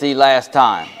is the last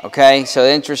time. Okay, so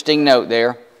interesting note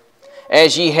there.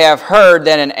 As ye have heard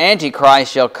that an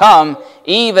antichrist shall come,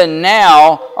 even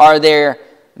now are there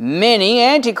many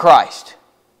antichrists.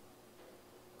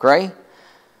 Okay?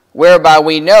 Whereby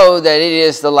we know that it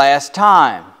is the last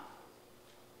time.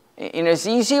 So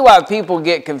you see why people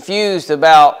get confused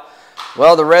about,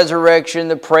 well, the resurrection,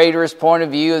 the preterist point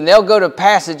of view, and they'll go to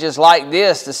passages like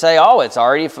this to say, oh, it's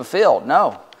already fulfilled.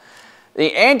 No.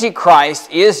 The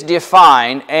Antichrist is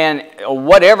defined, and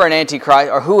whatever an Antichrist,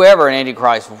 or whoever an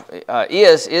Antichrist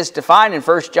is defined in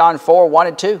 1 John 4, 1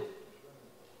 and 2.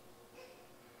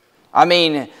 I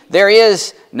mean, there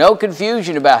is no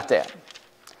confusion about that.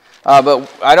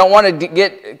 But I don't want to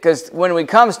get, because when it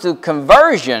comes to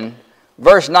conversion,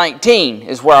 verse 19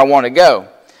 is where I want to go.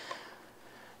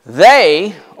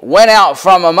 They went out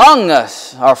from among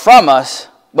us, or from us,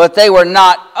 but they were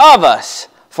not of us.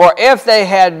 For if they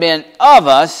had been of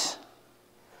us,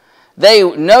 They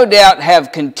no doubt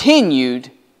have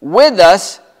continued with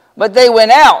us, but they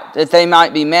went out that they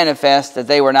might be manifest that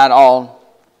they were not all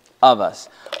of us.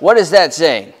 What is that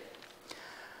saying?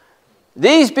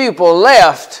 These people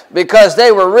left because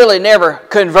they were really never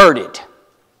converted.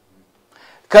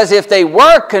 Because if they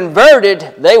were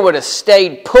converted, they would have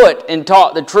stayed put and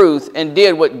taught the truth and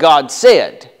did what God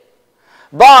said.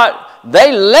 But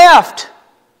they left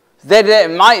that it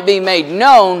might be made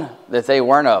known that they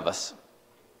weren't of us.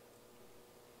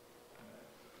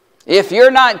 If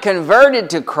you're not converted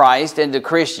to Christ and to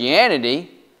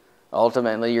Christianity,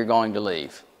 ultimately you're going to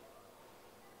leave.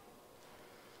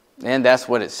 And that's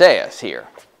what it says here.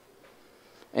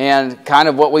 And kind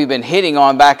of what we've been hitting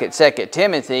on back at 2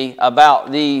 Timothy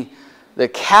about the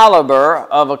caliber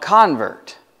of a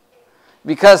convert.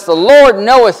 Because the Lord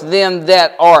knoweth them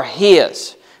that are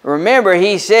His. Remember,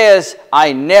 He says,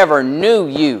 I never knew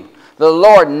you. The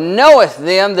Lord knoweth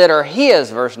them that are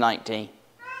His, verse 19.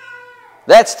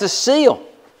 That's the seal.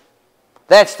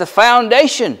 That's the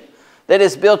foundation that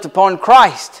is built upon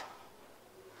Christ.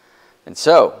 And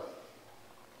so,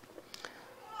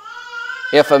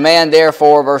 if a man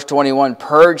therefore, verse 21,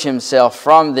 purge himself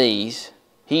from these,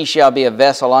 he shall be a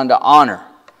vessel unto honor,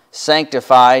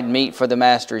 sanctified, meet for the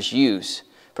master's use,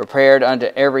 prepared unto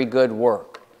every good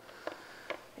work.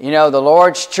 You know, the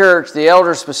Lord's church, the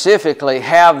elders specifically,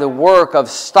 have the work of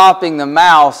stopping the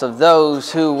mouths of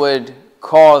those who would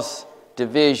cause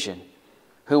division,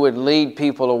 who would lead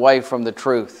people away from the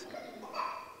truth.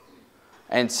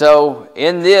 And so,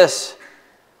 in this,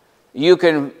 you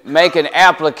can make an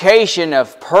application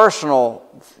of personal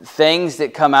things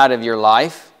that come out of your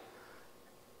life.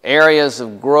 Areas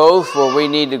of growth where we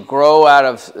need to grow out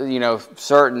of,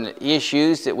 certain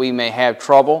issues that we may have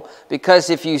trouble. Because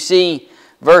if you see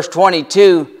verse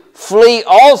 22, flee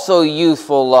also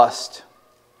youthful lust,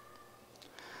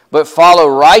 but follow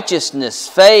righteousness,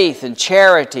 faith, and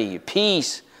charity,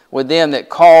 peace with them that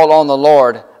call on the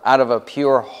Lord out of a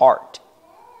pure heart.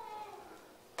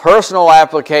 Personal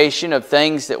application of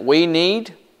things that we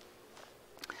need,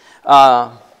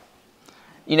 to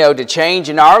change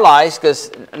in our lives,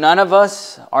 because none of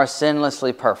us are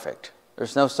sinlessly perfect.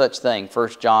 There's no such thing. 1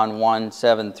 John 1,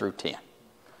 7 through 10.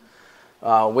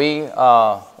 We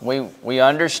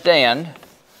understand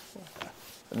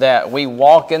that we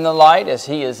walk in the light as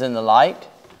He is in the light,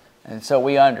 and so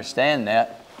we understand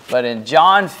that. But in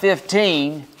John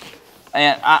 15,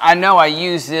 and I know I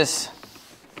use this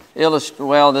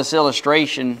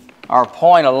illustration or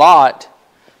point a lot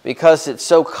because it's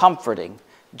so comforting.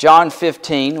 John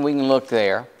 15, we can look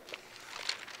there,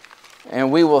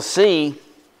 and we will see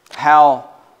how,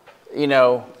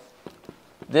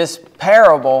 this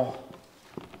parable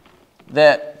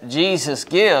that Jesus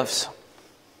gives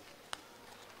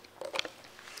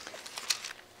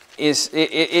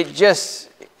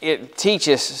it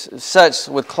teaches such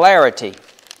with clarity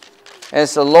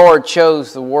as the Lord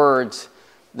chose the words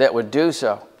that would do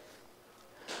so.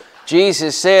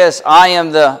 Jesus says, I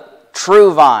am the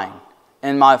true vine,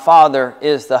 and my Father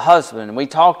is the husband. We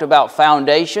talked about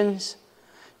foundations.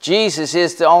 Jesus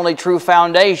is the only true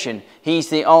foundation. He's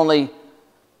the only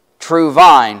true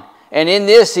vine. And in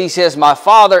this, He says, my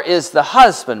Father is the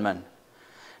husbandman.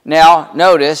 Now,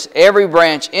 notice, every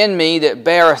branch in me that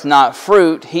beareth not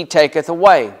fruit, He taketh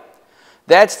away.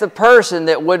 That's the person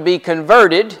that would be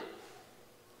converted,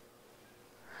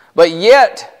 but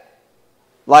yet,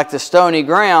 like the stony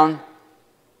ground,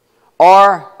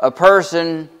 or a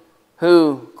person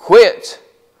who quits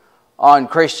on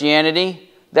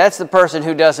Christianity, that's the person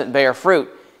who doesn't bear fruit.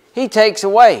 He takes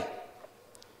away.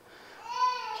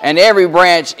 And every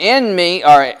branch in me,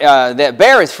 or that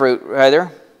beareth fruit, rather,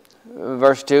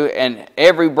 verse 2, and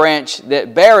every branch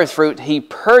that beareth fruit, He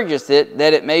purgeth it,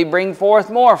 that it may bring forth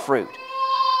more fruit.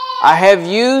 I have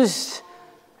used,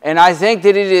 and I think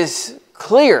that it is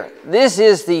clear, this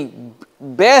is the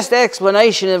best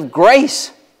explanation of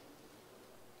grace.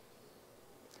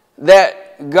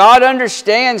 That God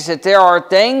understands that there are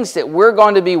things that we're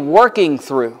going to be working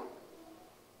through.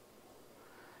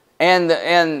 And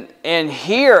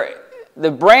here, the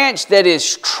branch that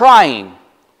is trying,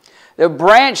 the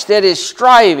branch that is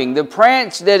striving, the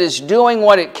branch that is doing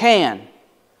what it can,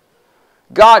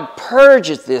 God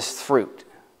purges this fruit,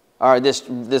 or this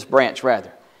branch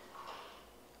rather.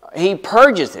 He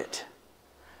purges it.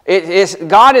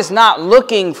 God is not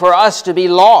looking for us to be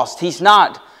lost. He's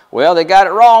not, well, they got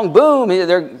it wrong, boom,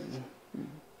 they're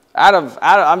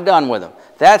I'm done with them.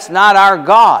 That's not our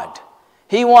God.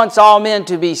 He wants all men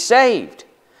to be saved.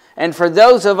 And for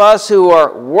those of us who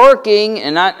are working,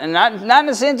 and not in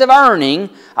the sense of earning,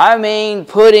 I mean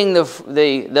putting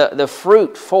the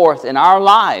fruit forth in our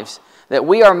lives, that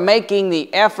we are making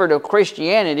the effort of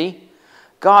Christianity,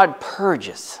 God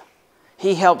purges.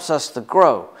 He helps us to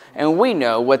grow. And we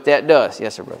know what that does.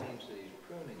 Yes, sir, brother? He's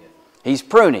pruning it. He's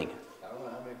pruning. I don't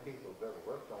know how many people have ever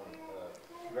worked on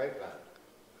grapevine,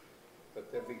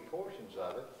 but there'll be portions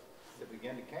of it that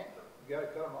begin to canker. You got to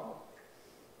cut them off.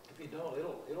 If you don't,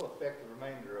 it'll affect the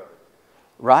remainder of it.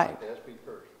 Right. It has to be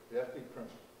purged. It has to be pruned.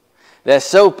 That's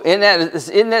so.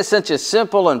 Isn't that such a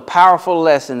simple and powerful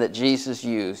lesson that Jesus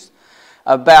used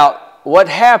about what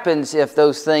happens if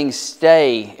those things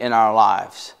stay in our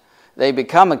lives? They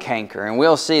become a canker, and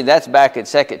we'll see that's back at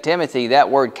 2 Timothy. That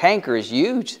word canker is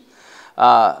used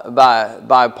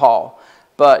by Paul.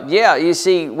 But yeah, you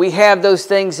see, we have those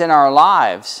things in our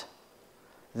lives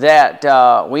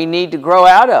that we need to grow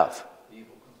out of.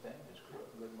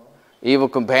 Evil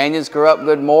companions corrupt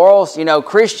good morals. You know,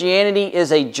 Christianity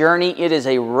is a journey. It is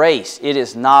a race. It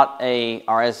is not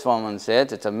or as someone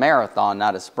said, it's a marathon,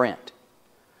 not a sprint.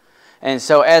 And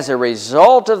so as a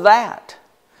result of that,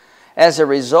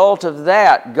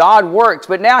 God works.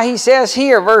 But now he says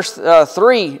here, verse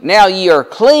 3, now ye are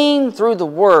clean through the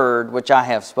word which I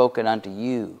have spoken unto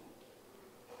you.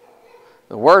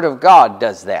 The word of God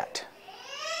does that.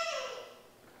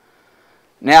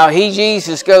 Now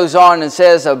Jesus goes on and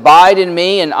says, abide in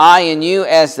me and I in you,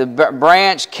 as the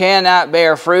branch cannot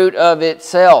bear fruit of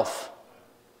itself,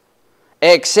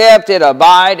 except it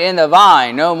abide in the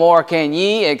vine. No more can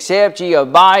ye, except ye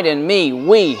abide in me.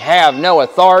 We have no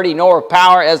authority nor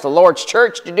power as the Lord's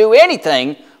church to do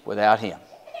anything without Him.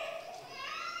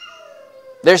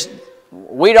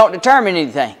 We don't determine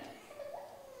anything.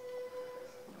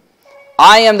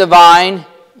 I am the vine,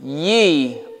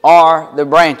 ye are the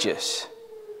branches.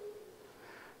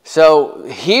 So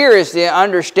here is the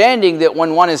understanding that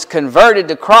when one is converted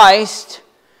to Christ,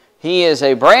 he is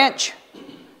a branch.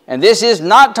 And this is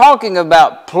not talking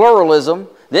about pluralism.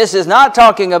 This is not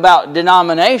talking about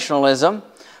denominationalism,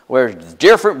 where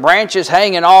different branches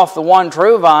hanging off the one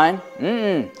true vine.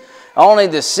 Only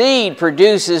the seed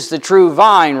produces the true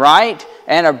vine, right?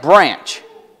 And a branch.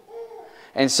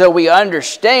 And so we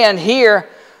understand here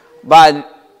by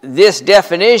this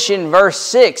definition, verse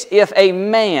 6, if a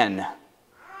man...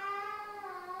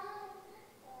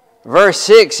 Verse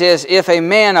 6 says, if a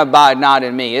man abide not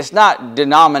in me. It's not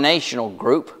denominational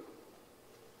group.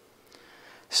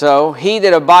 So, he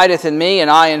that abideth in me and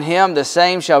I in him, the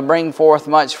same shall bring forth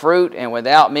much fruit, and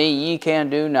without me ye can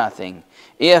do nothing.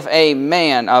 If a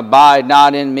man abide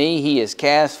not in me, he is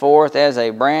cast forth as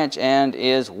a branch and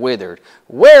is withered.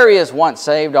 Where is once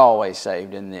saved, always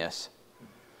saved in this?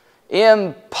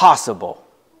 Impossible.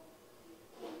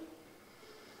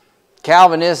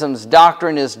 Calvinism's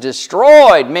doctrine is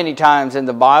destroyed many times in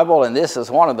the Bible, and this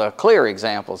is one of the clear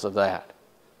examples of that.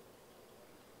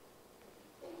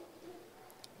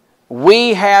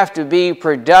 We have to be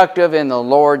productive in the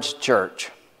Lord's church.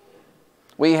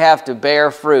 We have to bear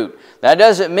fruit. That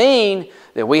doesn't mean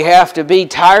that we have to be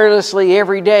tirelessly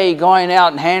every day going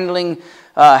out and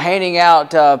handing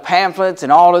out pamphlets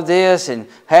and all of this and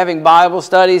having Bible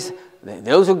studies.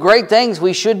 Those are great things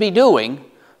we should be doing.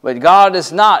 But God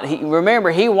is not. Remember,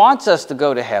 He wants us to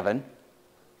go to heaven.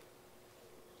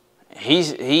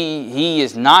 He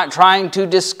is not trying to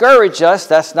discourage us.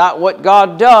 That's not what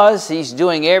God does. He's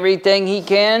doing everything He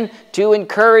can to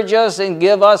encourage us and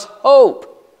give us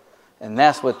hope. And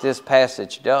that's what this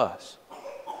passage does.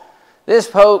 This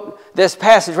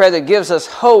passage gives us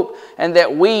hope, and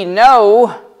that we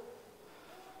know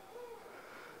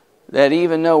that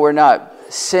even though we're not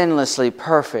sinlessly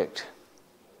perfect,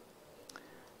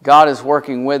 God is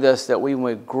working with us that we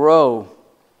would grow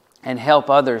and help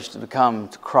others to become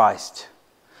to Christ.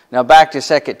 Now back to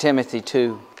 2 Timothy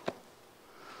 2.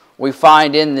 We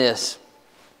find in this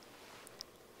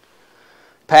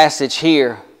passage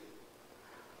here,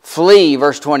 flee,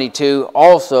 verse 22,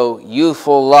 also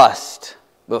youthful lust,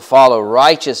 but follow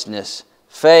righteousness,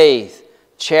 faith,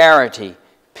 charity,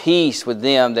 peace with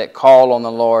them that call on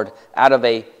the Lord out of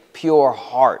a pure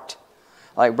heart.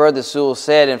 Like Brother Sewell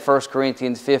said in 1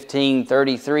 Corinthians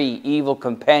 15:33, evil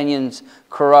companions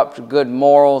corrupt good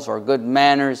morals or good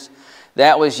manners.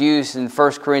 That was used in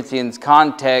 1 Corinthians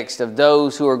context of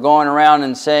those who are going around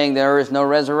and saying there is no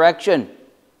resurrection.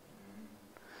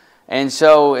 And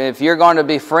so if you're going to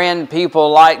befriend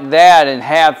people like that and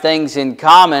have things in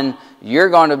common, you're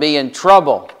going to be in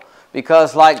trouble.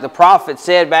 Because like the prophet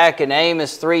said back in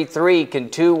Amos 3:3, can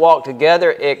two walk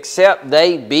together except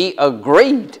they be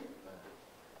agreed?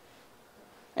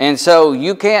 And so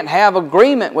you can't have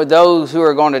agreement with those who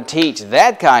are going to teach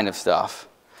that kind of stuff.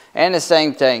 And the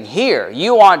same thing here.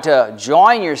 You want to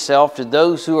join yourself to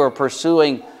those who are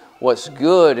pursuing what's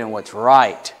good and what's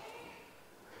right.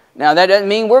 Now, that doesn't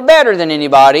mean we're better than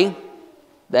anybody.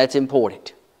 That's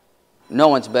important. No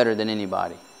one's better than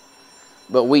anybody.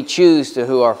 But we choose to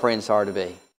who our friends are to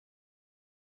be.